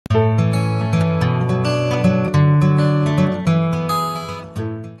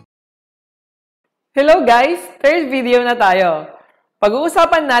Hello guys! Third video na tayo.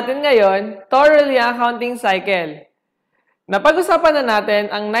 Pag-uusapan natin ngayon, thoroughly ang accounting cycle. Napag-usapan na natin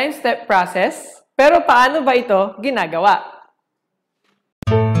ang 9-step process, pero paano ba ito ginagawa?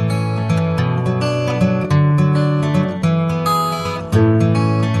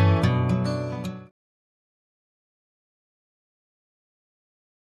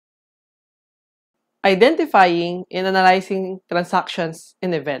 Identifying and analyzing transactions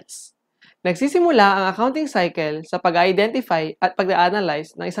and events. Nagsisimula ang accounting cycle sa pag-identify at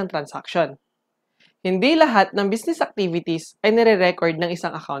pag-analyze ng isang transaction. Hindi lahat ng business activities ay nire-record ng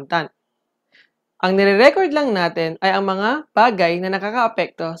isang accountant. Ang nire-record lang natin ay ang mga bagay na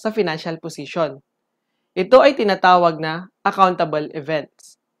nakakaapekto sa financial position. Ito ay tinatawag na accountable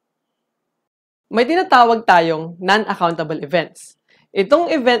events. May tinatawag tayong non-accountable events.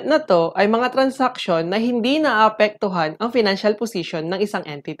 Itong event na to ay mga transaksyon na hindi naapektuhan ang financial position ng isang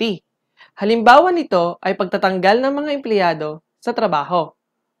entity. Halimbawa nito ay pagtatanggal ng mga empleyado sa trabaho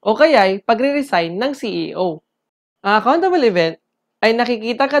o kaya'y pagre-resign ng CEO. Ang accountable event ay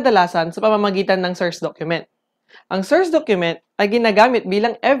nakikita kadalasan sa pamamagitan ng source document. Ang source document ay ginagamit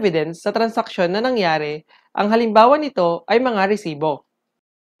bilang evidence sa transaksyon na nangyari. Ang halimbawa nito ay mga resibo.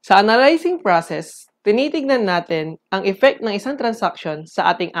 Sa analyzing process, tinitignan natin ang effect ng isang transaction sa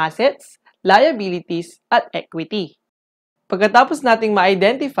ating assets, liabilities, at equity. Pagkatapos nating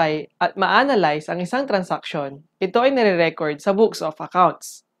ma-identify at ma-analyze ang isang transaction, ito ay nire-record sa books of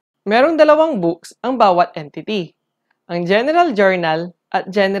accounts. Merong dalawang books ang bawat entity, ang General Journal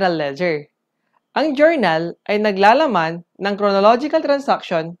at General Ledger. Ang journal ay naglalaman ng chronological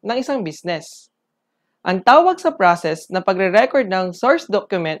transaction ng isang business. Ang tawag sa process na pagre-record ng source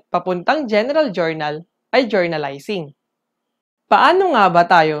document papuntang General Journal ay journalizing. Paano nga ba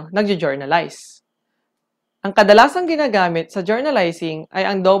tayo nag-journalize? Ang kadalasang ginagamit sa journalizing ay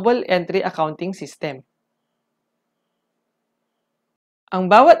ang double entry accounting system. Ang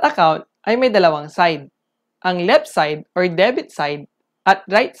bawat account ay may dalawang side, ang left side or debit side at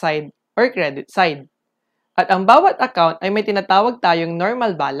right side or credit side. At ang bawat account ay may tinatawag tayong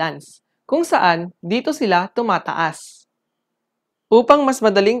normal balance, kung saan dito sila tumataas. Upang mas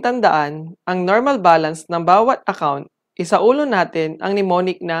madaling tandaan ang normal balance ng bawat account, isaulo natin ang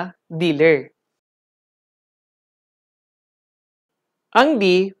mnemonic na dealer. Ang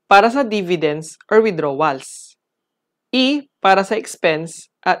D para sa dividends or withdrawals. E para sa expense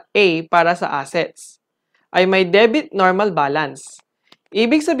at A para sa assets. Ay may debit normal balance.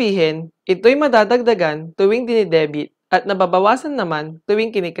 Ibig sabihin, ito'y madadagdagan tuwing dinidebit at nababawasan naman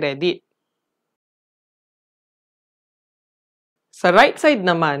tuwing kinikredit. Sa right side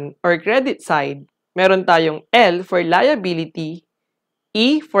naman or credit side, meron tayong L for liability,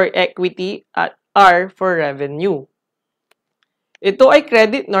 E for equity at R for revenue. Ito ay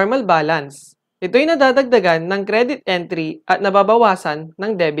credit normal balance. Ito'y nadadagdagan ng credit entry at nababawasan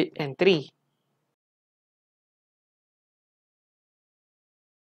ng debit entry.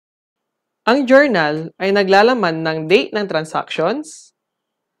 Ang journal ay naglalaman ng date ng transactions,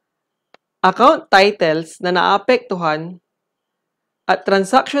 account titles na naapektuhan, at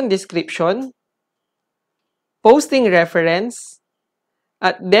transaction description, posting reference,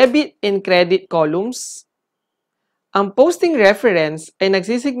 at debit and credit columns. Ang posting reference ay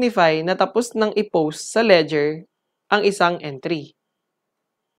nagsisignify na tapos nang i-post sa ledger ang isang entry.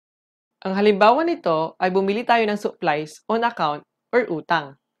 Ang halimbawa nito ay bumili tayo ng supplies on account or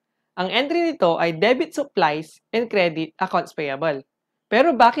utang. Ang entry nito ay debit supplies and credit accounts payable.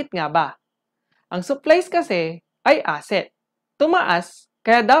 Pero bakit nga ba? Ang supplies kasi ay asset. Tumaas,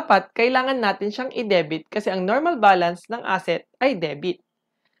 kaya dapat kailangan natin siyang i-debit kasi ang normal balance ng asset ay debit.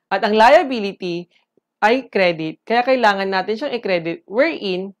 At ang liability ay credit, kaya kailangan natin siyang i-credit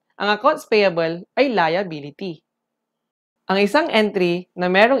wherein ang accounts payable ay liability. Ang isang entry na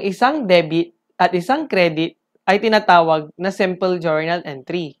merong isang debit at isang credit ay tinatawag na simple journal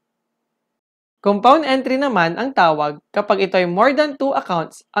entry. Compound entry naman ang tawag kapag ito ay more than 2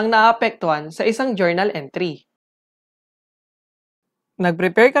 accounts ang naapektuhan sa isang journal entry.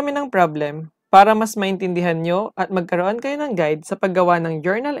 Nag-prepare kami ng problem para mas maintindihan nyo at magkaroon kayo ng guide sa paggawa ng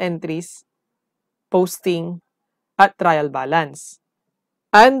journal entries, posting, at trial balance.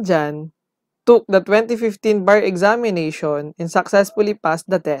 Anjan took the 2015 bar examination and successfully passed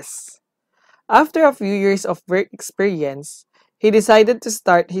the test. After a few years of work experience, he decided to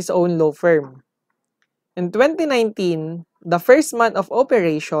start his own law firm. In 2019, the first month of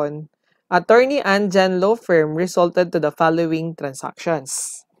operation, Attorney Anjan Law Firm resulted to the following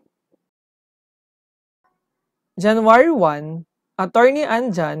transactions. January 1, Attorney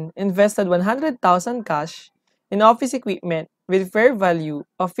Anjan invested 100,000 cash in office equipment with fair value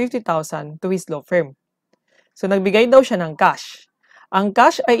of 50,000 to his law firm. So nagbigay daw siya ng cash. Ang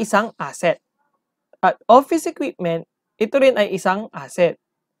cash ay isang asset. At office equipment, ito rin ay isang asset.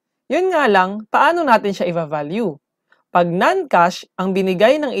 Yun nga lang, paano natin siya i-value? Pag non-cash ang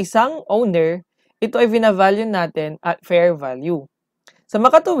binigay ng isang owner, ito ay binavalue natin at fair value. Sa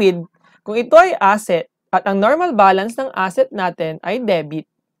makatuwid, kung ito ay asset at ang normal balance ng asset natin ay debit,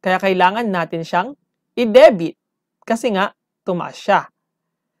 kaya kailangan natin siyang i-debit kasi nga tumaas siya.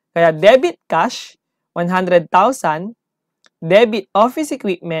 Kaya debit cash, 100,000, debit office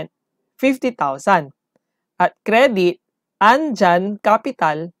equipment, 50,000, at credit andyan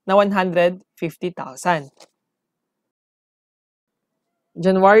capital na 150,000.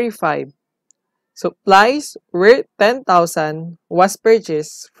 January 5. Supplies worth 10,000 was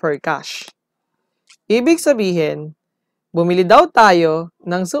purchased for cash. Ibig sabihin, bumili daw tayo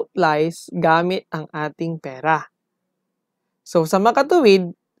ng supplies gamit ang ating pera. So sa makatuwid,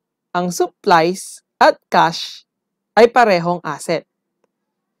 ang supplies at cash ay parehong asset.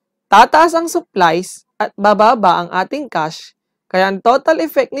 Tataas ang supplies at bababa ang ating cash, kaya ang total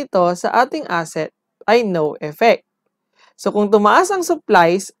effect nito sa ating asset ay no effect. So kung tumaas ang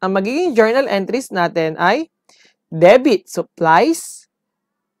supplies, ang magiging journal entries natin ay debit supplies,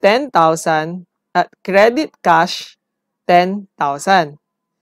 10,000 at credit cash, 10,000.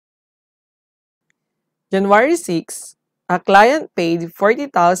 January 6, a client paid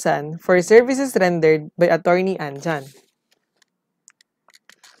 40,000 for services rendered by Attorney Anjan.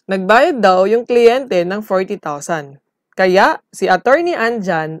 Nagbayad daw yung kliyente ng 40,000. Kaya si Attorney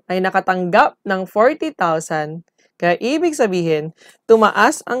Anjan ay nakatanggap ng 40,000. Kaya ibig sabihin,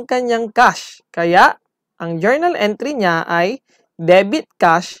 tumaas ang kanyang cash. Kaya ang journal entry niya ay debit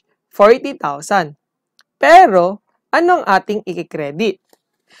cash 40,000. Pero anong ating i-credit?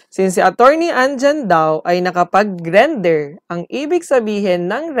 Since si Attorney Anjan daw ay nakapag-render, ang ibig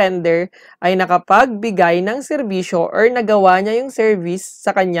sabihin ng render ay nakapagbigay ng serbisyo or nagawa niya yung service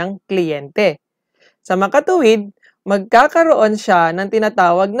sa kanyang kliyente. Sa makatuwid, magkakaroon siya ng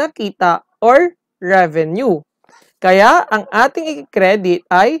tinatawag na kita or revenue. Kaya ang ating i-credit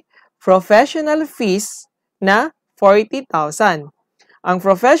ay professional fees na 40,000. Ang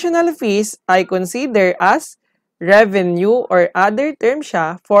professional fees ay consider as revenue or other term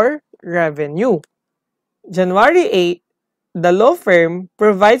siya for revenue. January 8, the law firm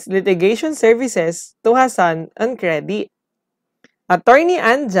provides litigation services to Hassan on credit. Attorney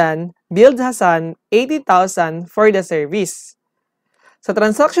Anjan billed Hassan 80,000 for the service. Sa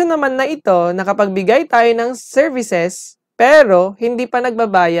transaction naman na ito, nakapagbigay tayo ng services pero hindi pa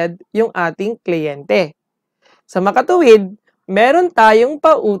nagbabayad yung ating kliyente. Sa makatuwid, meron tayong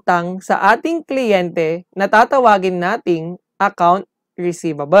pautang sa ating kliyente na tatawagin nating account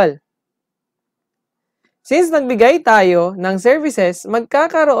receivable. Since nagbigay tayo ng services,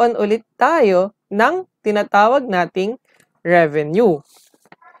 magkakaroon ulit tayo ng tinatawag nating revenue.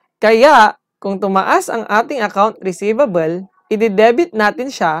 Kaya, kung tumaas ang ating account receivable, i-debit natin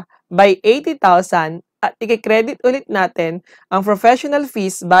siya by 80,000 at i-credit ulit natin ang professional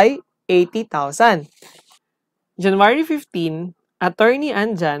fees by 80,000. January 15, Attorney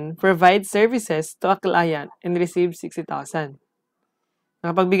Anjan provides services to a client and receives 60,000.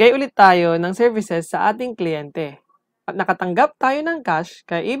 Nakapagbigay ulit tayo ng services sa ating kliyente. At nakatanggap tayo ng cash,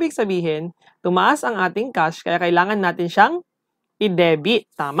 kaya ibig sabihin, tumaas ang ating cash, kaya kailangan natin siyang i-debit.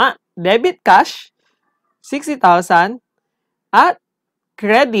 Tama. Debit cash, 60,000 at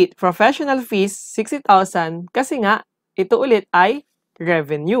credit professional fees, 60,000 kasi nga, ito ulit ay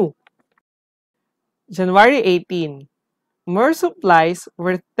revenue. January 18, more supplies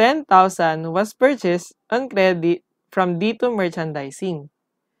worth 10,000 was purchased on credit from D2 Merchandising.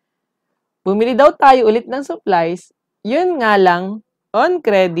 Bumili daw tayo ulit ng supplies, yun nga lang on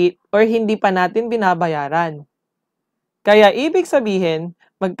credit or hindi pa natin binabayaran. Kaya ibig sabihin,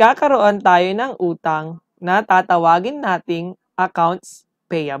 magkakaroon tayo ng utang na tatawagin nating accounts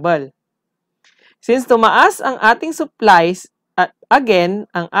payable. Since tumaas ang ating supplies, at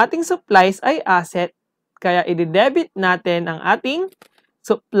again, ang ating supplies ay asset, kaya i-debit natin ang ating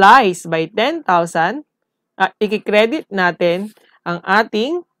supplies by 10,000 at i-credit natin ang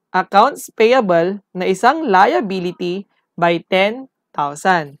ating accounts payable na isang liability by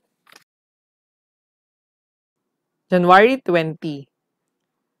 10,000. January 20.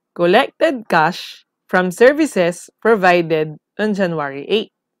 Collected cash from services provided on January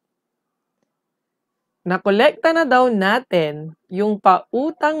 8. Nakolekta na daw natin yung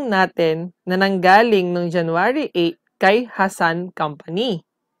pautang natin na nanggaling noong January 8 kay Hassan Company.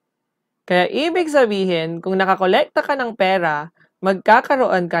 Kaya ibig sabihin, kung nakakolekta ka ng pera,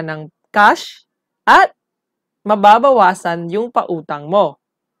 magkakaroon ka ng cash at mababawasan yung pautang mo.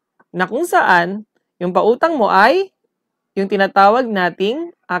 Na kung saan, yung pautang mo ay yung tinatawag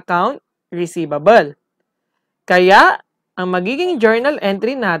nating account receivable. Kaya, ang magiging journal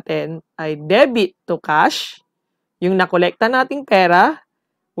entry natin ay debit to cash, yung nakolekta nating pera,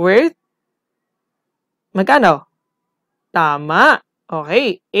 worth, magkano? Tama.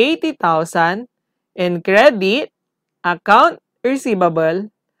 Okay, 80,000 and credit account receivable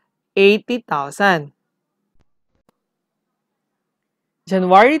 80,000.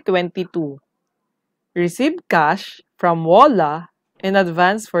 January 22. Receive cash from WOLA in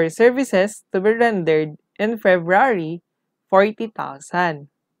advance for services to be rendered in February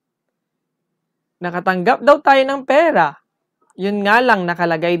 40,000. Nakatanggap daw tayo ng pera. Yun nga lang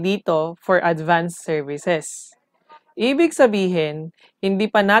nakalagay dito for advanced services. Ibig sabihin, hindi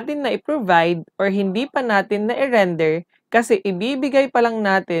pa natin na-provide or hindi pa natin na-render kasi ibibigay pa lang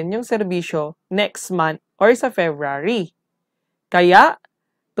natin yung serbisyo next month or sa February. Kaya,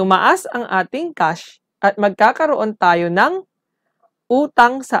 tumaas ang ating cash at magkakaroon tayo ng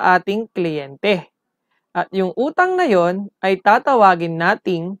utang sa ating kliyente. At yung utang na yon ay tatawagin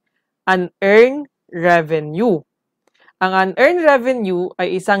nating unearned revenue. Ang unearned revenue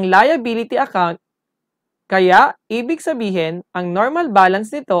ay isang liability account, kaya ibig sabihin ang normal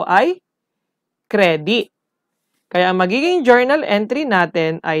balance nito ay credit. Kaya ang magiging journal entry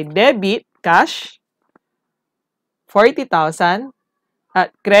natin ay debit cash 40,000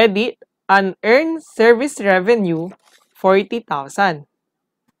 at credit unearned service revenue 40,000.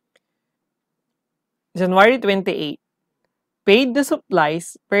 January 28. Paid the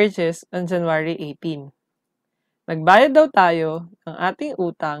supplies purchased on January 18. Nagbayad daw tayo ng ating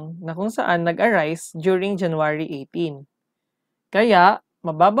utang na kung saan nag-arise during January 18. Kaya,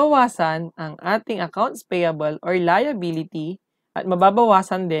 mababawasan ang ating accounts payable or liability at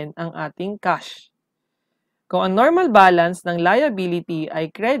mababawasan din ang ating cash. Kung ang normal balance ng liability ay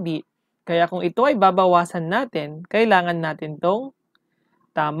credit, kaya kung ito ay babawasan natin, kailangan natin tong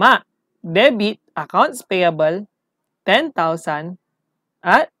tama. Debit accounts payable 10,000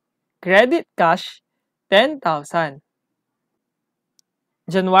 at credit cash 10,000.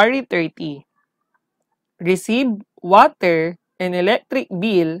 January 30. Receive water and electric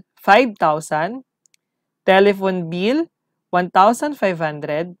bill 5,000, telephone bill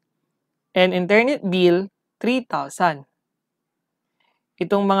 1,500, and internet bill 3,000.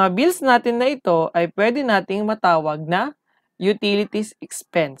 Itong mga bills natin na ito ay pwede nating matawag na utilities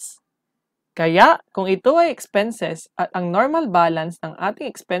expense. Kaya, kung ito ay expenses at ang normal balance ng ating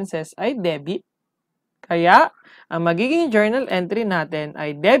expenses ay debit, kaya, ang magiging journal entry natin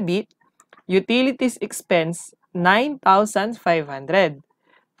ay debit, utilities expense 9,500,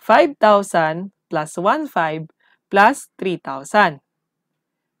 5,000 plus 1,500 plus 3,000.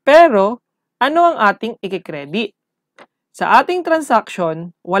 Pero, ano ang ating ikikredit? Sa ating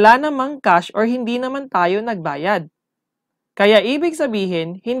transaction, wala namang cash or hindi naman tayo nagbayad. Kaya ibig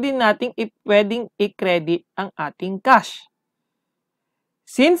sabihin, hindi nating pwedeng i-credit ang ating cash.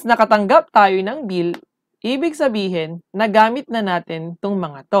 Since nakatanggap tayo ng bill, ibig sabihin, nagamit na natin itong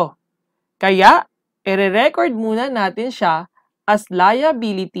mga to. Kaya, i-record muna natin siya as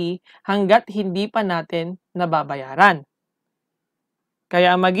liability hanggat hindi pa natin nababayaran.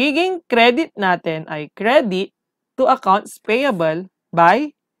 Kaya ang magiging credit natin ay credit to accounts payable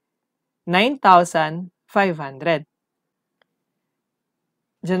by 9,500.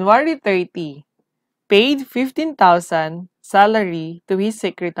 January 30. Paid 15,000 salary to his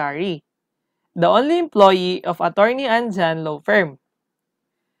secretary, the only employee of Attorney Anjan Law Firm.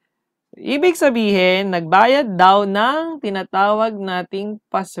 Ibig sabihin, nagbayad daw ng tinatawag nating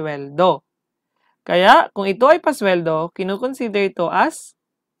pasweldo. Kaya, kung ito ay pasweldo, kinukonsider ito as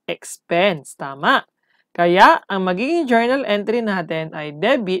expense. Tama. Kaya, ang magiging journal entry natin ay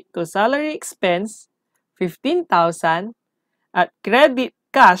debit to salary expense, 15,000, at credit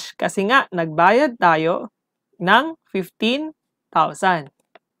cash kasi nga nagbayad tayo ng 15,000.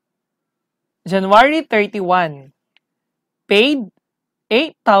 January 31. Paid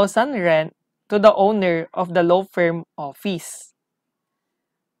 8,000 rent to the owner of the law firm office.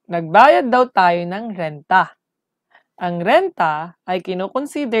 Nagbayad daw tayo ng renta. Ang renta ay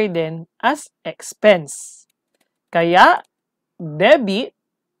kinukonsider din as expense. Kaya, debit,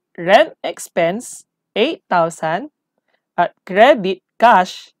 rent expense, 8,000 at credit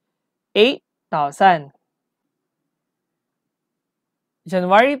cash, 8,000.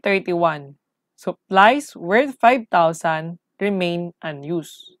 January 31. Supplies worth 5,000 remain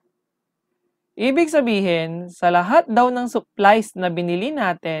unused. Ibig sabihin, sa lahat daw ng supplies na binili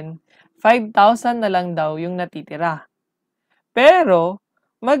natin, 5,000 na lang daw yung natitira. Pero,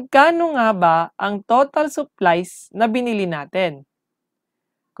 magkano nga ba ang total supplies na binili natin?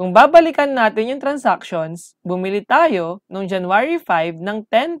 Kung babalikan natin yung transactions, bumili tayo noong January 5 ng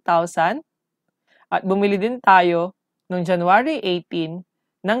 10,000 at bumili din tayo noong January 18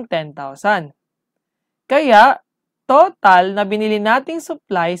 ng 10,000. Kaya, total na binili nating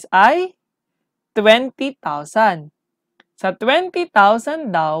supplies ay 20,000. Sa 20,000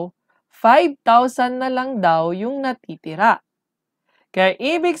 daw, 5,000 na lang daw yung natitira. Kaya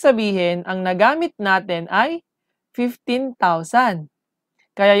ibig sabihin, ang nagamit natin ay 15,000.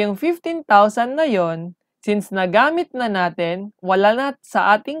 Kaya yung 15,000 na yon, since nagamit na natin, wala na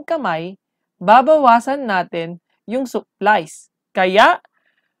sa ating kamay, babawasan natin yung supplies. Kaya,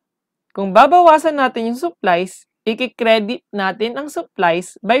 kung babawasan natin yung supplies, i-credit natin ang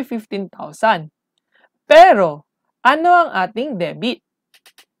supplies by 15,000. Pero, ano ang ating debit?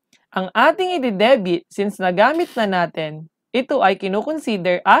 Ang ating i-debit, since nagamit na natin, ito ay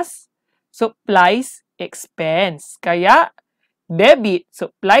kinukonsider as supplies expense. Kaya, debit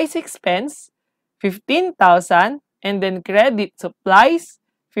supplies expense, 15,000, and then credit supplies,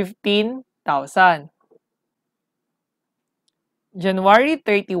 15,000. January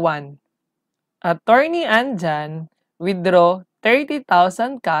 31. Attorney Anjan withdraw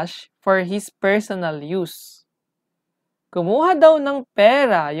 30,000 cash for his personal use. Kumuha daw ng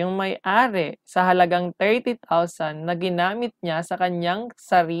pera yung may-ari sa halagang 30,000 na ginamit niya sa kanyang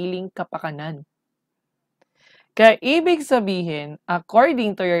sariling kapakanan. Kaya ibig sabihin,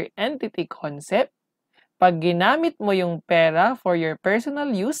 according to your entity concept, pag ginamit mo yung pera for your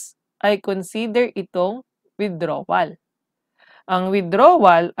personal use, ay consider itong withdrawal. Ang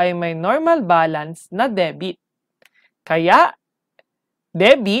withdrawal ay may normal balance na debit. Kaya,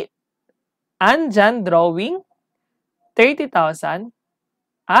 debit, andyan drawing, 30,000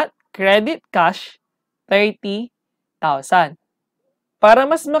 at credit cash, 30,000. Para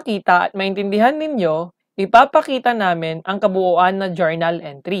mas makita at maintindihan ninyo, ipapakita namin ang kabuuan na journal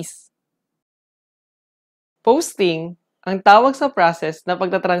entries. Posting, ang tawag sa process na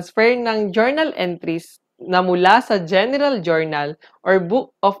pagtatransfer ng journal entries na mula sa General Journal or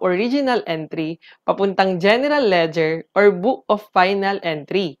Book of Original Entry papuntang General Ledger or Book of Final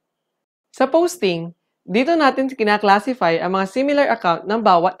Entry. Sa posting, dito natin kinaklasify ang mga similar account ng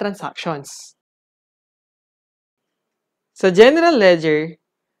bawat transactions. Sa General Ledger,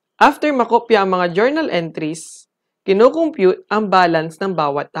 after makopya ang mga journal entries, kinukompute ang balance ng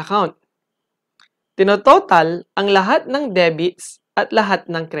bawat account. Tinototal ang lahat ng debits at lahat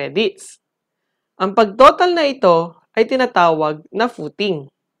ng credits. Ang pagtotal na ito ay tinatawag na footing.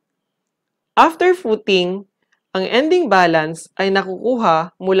 After footing, ang ending balance ay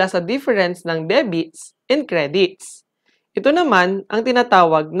nakukuha mula sa difference ng debits and credits. Ito naman ang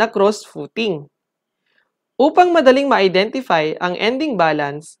tinatawag na cross-footing. Upang madaling ma-identify ang ending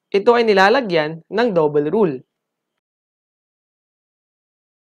balance, ito ay nilalagyan ng double rule.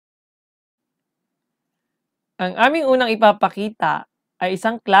 Ang aming unang ipapakita ay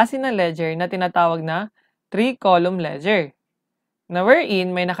isang klase ng ledger na tinatawag na 3-column ledger, na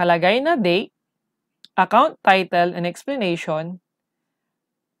wherein may nakalagay na date, account title and explanation,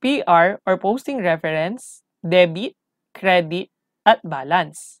 PR or posting reference, debit, credit, at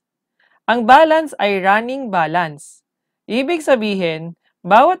balance. Ang balance ay running balance. Ibig sabihin,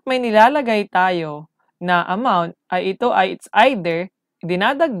 bawat may nilalagay tayo na amount ay it's either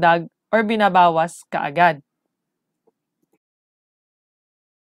dinadagdag or binabawas kaagad.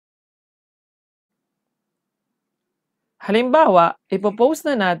 Halimbawa, ipopost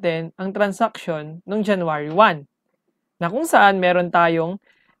na natin ang transaction noong January 1 na kung saan meron tayong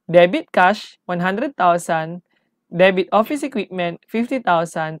debit cash 100,000, debit office equipment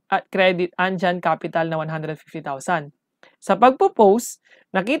 50,000 at credit andyan capital na 150,000. Sa pagpo-post,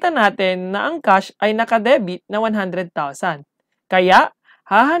 nakita natin na ang cash ay nakadebit na 100,000. Kaya,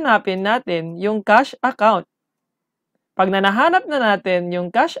 hahanapin natin yung cash account. Pag nahanap na natin yung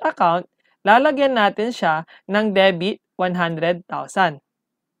cash account, lalagyan natin siya ng debit 100,000.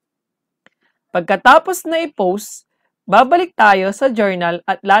 Pagkatapos na i-post, babalik tayo sa journal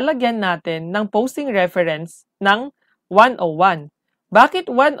at lalagyan natin ng posting reference ng 101.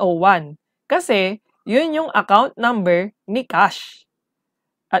 Bakit 101? Kasi yun yung account number ni cash.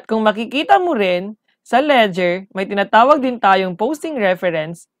 At kung makikita mo rin, sa ledger, may tinatawag din tayong posting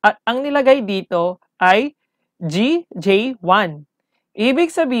reference at ang nilagay dito ay GJ1. Ibig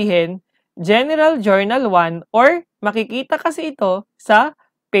sabihin, General Journal 1 or makikita kasi ito sa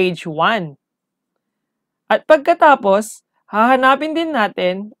page 1. At pagkatapos, hahanapin din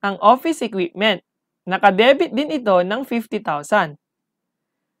natin ang office equipment. Nakadebit din ito ng 50,000.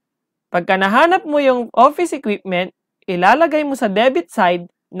 Pagka nahanap mo yung office equipment, ilalagay mo sa debit side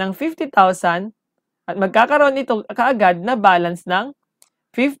ng 50,000 at magkakaroon ito kaagad na balance ng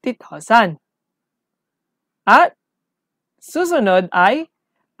 50,000. At susunod ay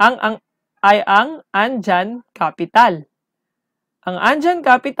ang andyan capital. Ang andyan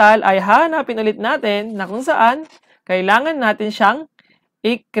capital ay hahanapin ulit natin na kung saan kailangan natin siyang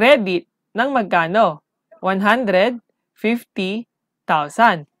i-credit ng magkano?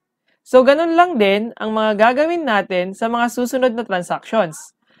 150,000. So, ganun lang din ang mga gagawin natin sa mga susunod na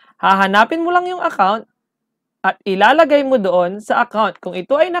transactions. Hahanapin mo lang yung account at ilalagay mo doon sa account. Kung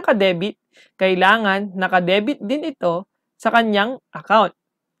ito ay nakadebit, kailangan nakadebit din ito sa kanyang account.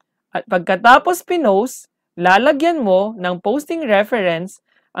 At pagkatapos pinost, lalagyan mo ng posting reference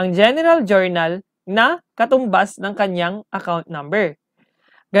ang general journal na katumbas ng kanyang account number.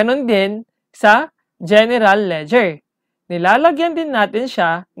 Ganon din sa general ledger. Nilalagyan din natin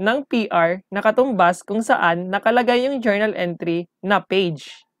siya ng PR na katumbas kung saan nakalagay yung journal entry na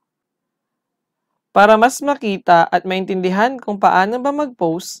page. Para mas makita at maintindihan kung paano ba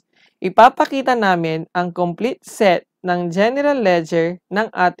mag-post, ipapakita namin ang complete set ng general ledger ng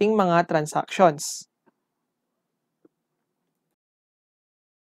ating mga transactions.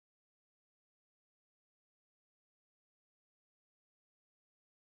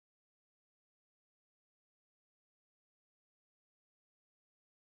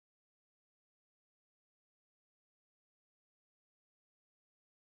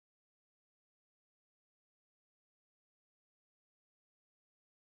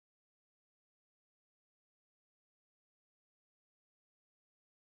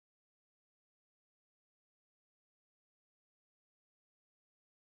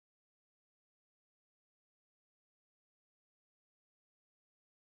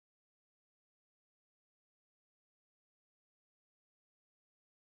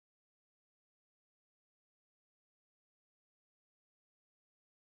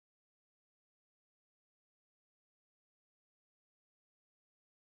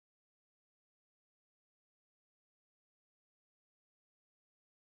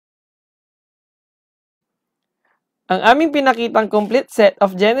 Ang aming pinakitang complete set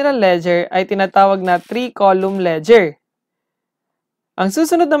of general ledger ay tinatawag na 3-column ledger. Ang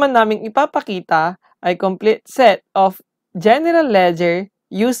susunod naman naming ipapakita ay complete set of general ledger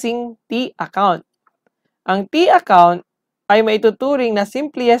using T account. Ang T account ay maituturing na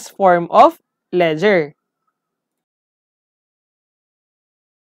simplest form of ledger.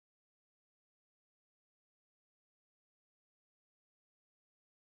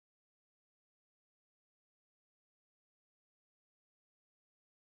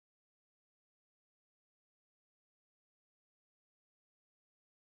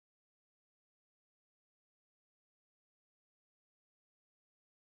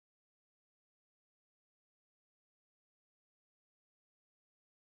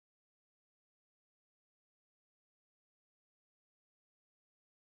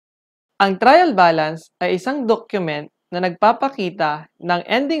 Ang trial balance ay isang document na nagpapakita ng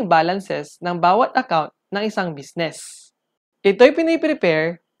ending balances ng bawat account ng isang business. Ito'y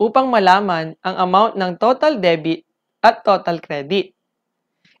piniprepare upang malaman ang amount ng total debit at total credit.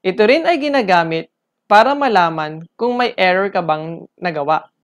 Ito rin ay ginagamit para malaman kung may error ka bang nagawa.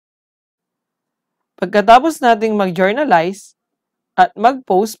 Pagkatapos nating mag-journalize at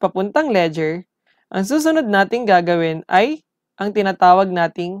mag-post papuntang ledger, ang susunod nating gagawin ay ang tinatawag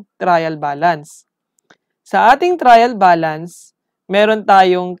nating trial balance. Sa ating trial balance, meron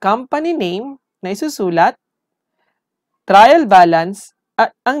tayong company name na isusulat, trial balance, at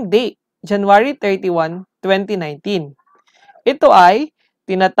ang date, January 31, 2019. Ito ay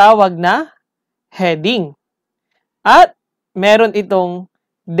tinatawag na heading. At meron itong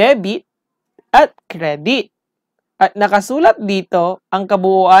debit at credit. At nakasulat dito ang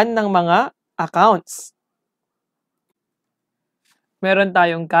kabuuan ng mga accounts. Meron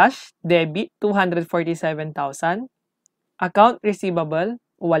tayong cash, debit, 247,000. Account receivable,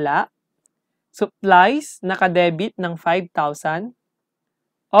 wala. Supplies, nakadebit ng 5,000.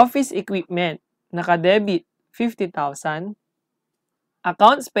 Office equipment, nakadebit, 50,000.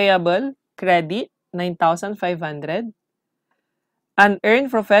 Accounts payable, credit, 9,500. Unearned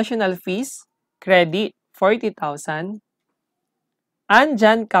professional fees, credit, 40,000.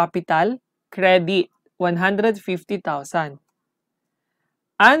 Andyan capital, credit, 150,000.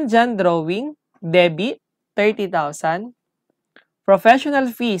 Andyan drawing, debit, 30,000. Professional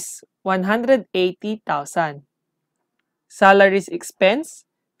fees, 180,000. Salaries expense,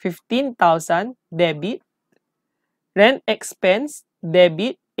 15,000, debit. Rent expense,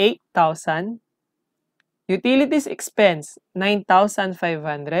 debit, 8,000. Utilities expense,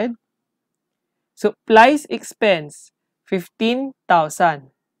 9,500. Supplies expense, 15,000.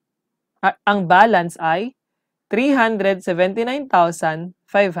 At ang balance ay 379,500.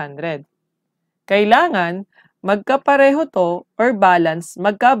 Kailangan magkapareho to or balance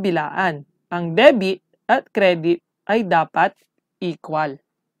magkabilaan. Ang debit at credit ay dapat equal.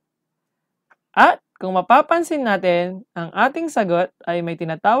 At kung mapapansin natin, ang ating sagot ay may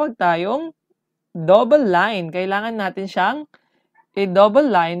tinatawag tayong double line. Kailangan natin siyang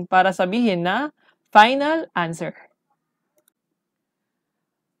i-double line para sabihin na final answer.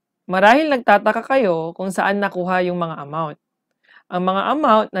 Marahil nagtataka kayo kung saan nakuha yung mga amount. Ang mga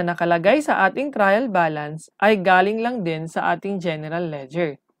amount na nakalagay sa ating trial balance ay galing lang din sa ating general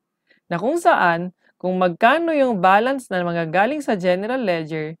ledger. Na kung saan, kung magkano yung balance na magagaling sa general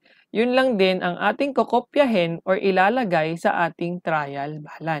ledger, yun lang din ang ating kokopyahin or ilalagay sa ating trial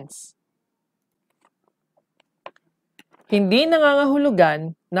balance. Hindi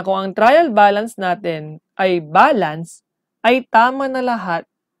nangangahulugan na kung ang trial balance natin ay balance, ay tama na lahat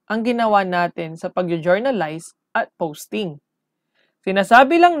ang ginawa natin sa pag-journalize at posting.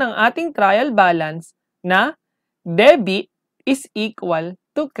 Sinasabi lang ng ating trial balance na debit is equal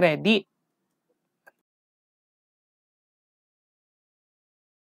to credit.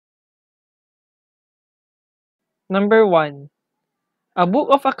 Number 1. A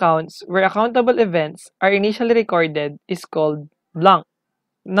book of accounts where accountable events are initially recorded is called blank.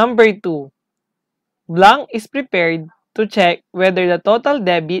 Number 2. Blank is prepared to check whether the total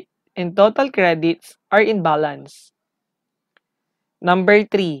debit and total credits are in balance. Number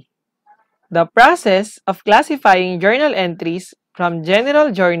 3. The process of classifying journal entries from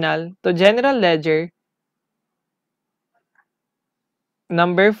general journal to general ledger.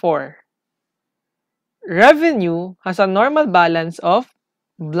 Number 4. Revenue has a normal balance of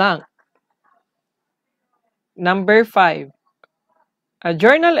blank. Number 5. A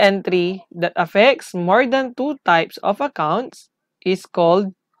journal entry that affects more than 2 types of accounts is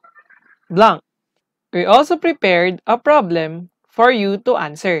called blank. We also prepared a problem for you to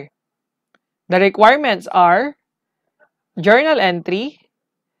answer. The requirements are journal entry,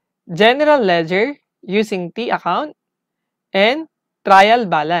 general ledger using T account, and trial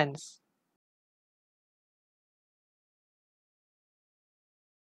balance.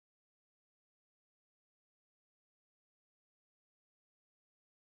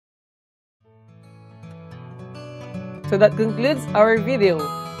 So that concludes our video.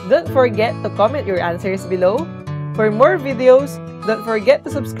 Don't forget to comment your answers below. For more videos, don't forget to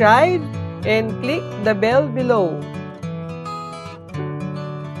subscribe and click the bell below.